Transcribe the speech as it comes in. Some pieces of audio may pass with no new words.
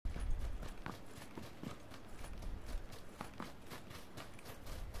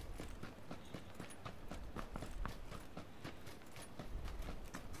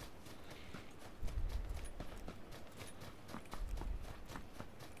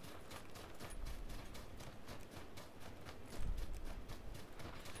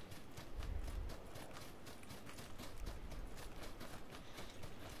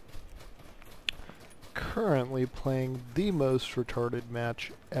currently playing the most retarded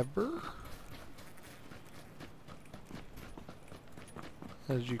match ever.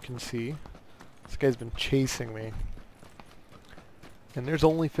 As you can see, this guy's been chasing me. And there's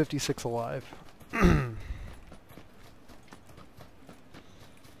only 56 alive.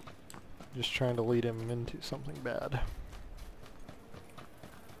 Just trying to lead him into something bad.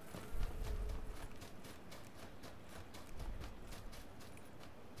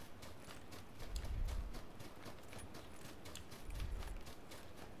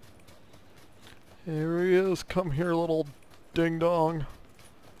 Here he is. Come here, little ding-dong.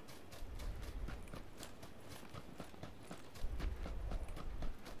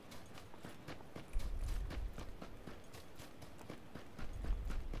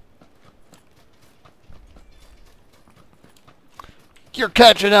 You're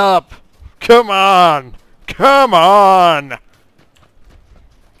catching up! Come on! Come on!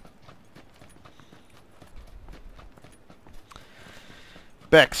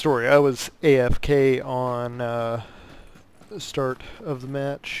 Backstory, I was AFK on the start of the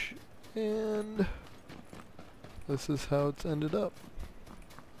match, and this is how it's ended up.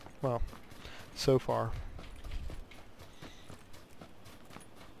 Well, so far.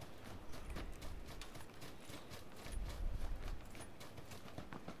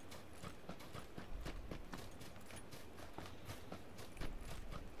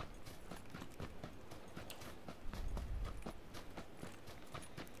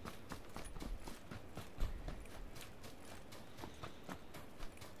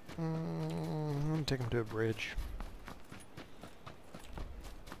 I'm gonna take him to a bridge.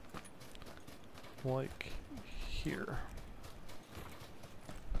 Like here.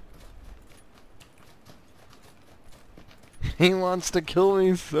 He wants to kill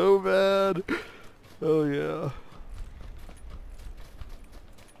me so bad. Oh yeah.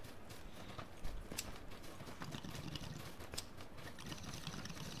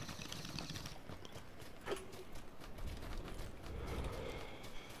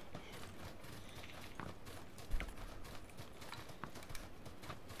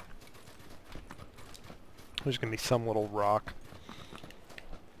 There's gonna be some little rock.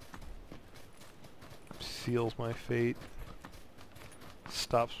 Seals my fate.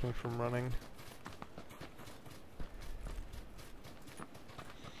 Stops me from running.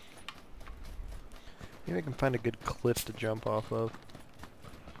 Maybe I can find a good cliff to jump off of.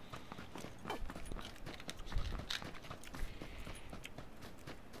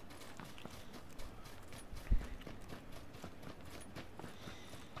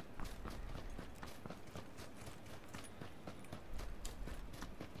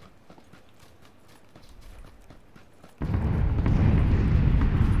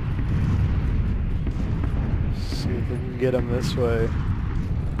 Get him this way.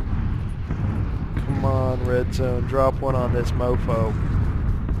 Come on, red zone. Drop one on this mofo.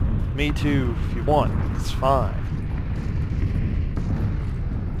 Me too, if you want. It's fine.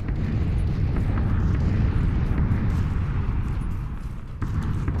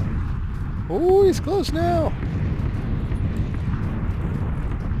 Oh, he's close now.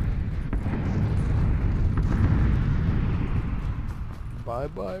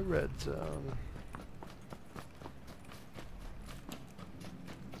 Bye-bye, red zone.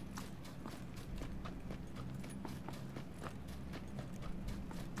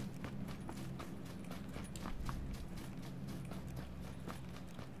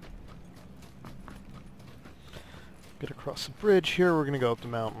 Get across the bridge here, we're gonna go up the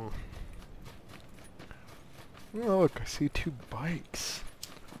mountain. Oh look, I see two bikes.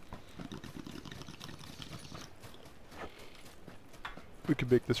 We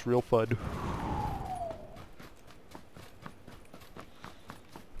could make this real fun.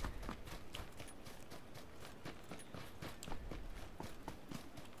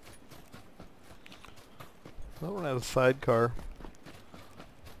 That one has a sidecar.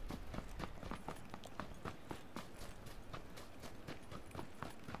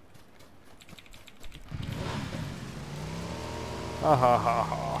 Ha ha ha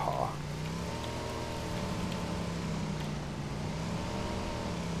ha ha.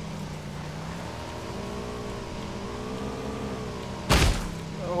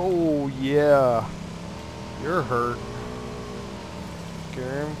 Oh yeah. You're hurt.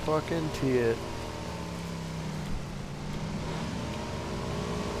 Guarantee it.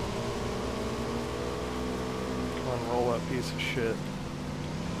 Come on, roll that piece of shit.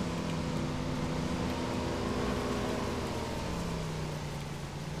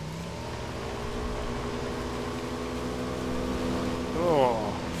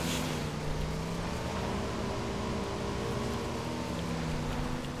 Oh.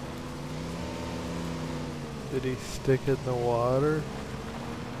 Did he stick it in the water?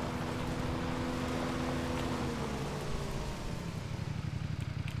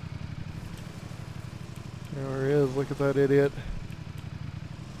 There he is. Look at that idiot.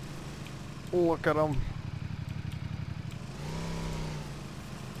 Look at him.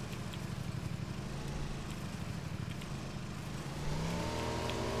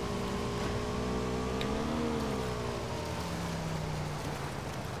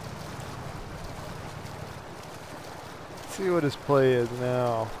 Let's see what his play is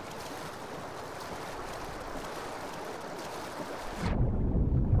now.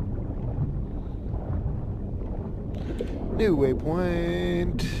 New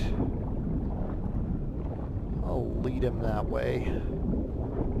waypoint. I'll lead him that way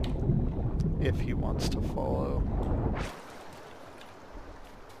if he wants to follow.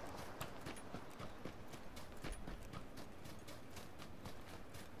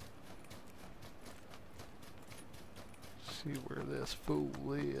 See where this fool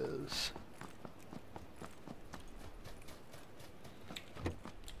is.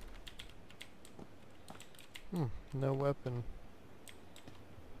 No weapon.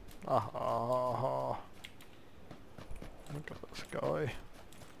 Ah, look at this guy.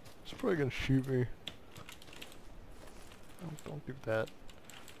 He's probably gonna shoot me. Don't do that.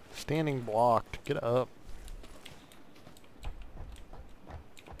 Standing blocked. Get up.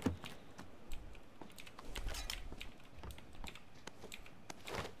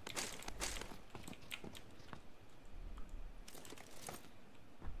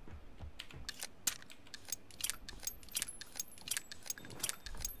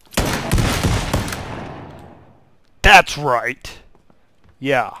 That's right.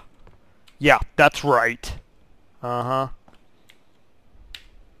 Yeah. Yeah, that's right. Uh-huh.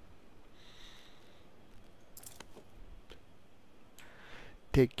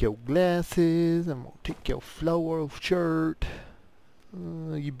 Take your glasses. I'm gonna take your floral shirt.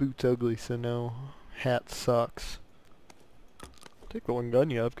 Your boot's ugly, so no. Hat sucks. Take the one gun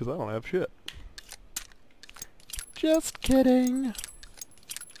you have, because I don't have shit. Just kidding.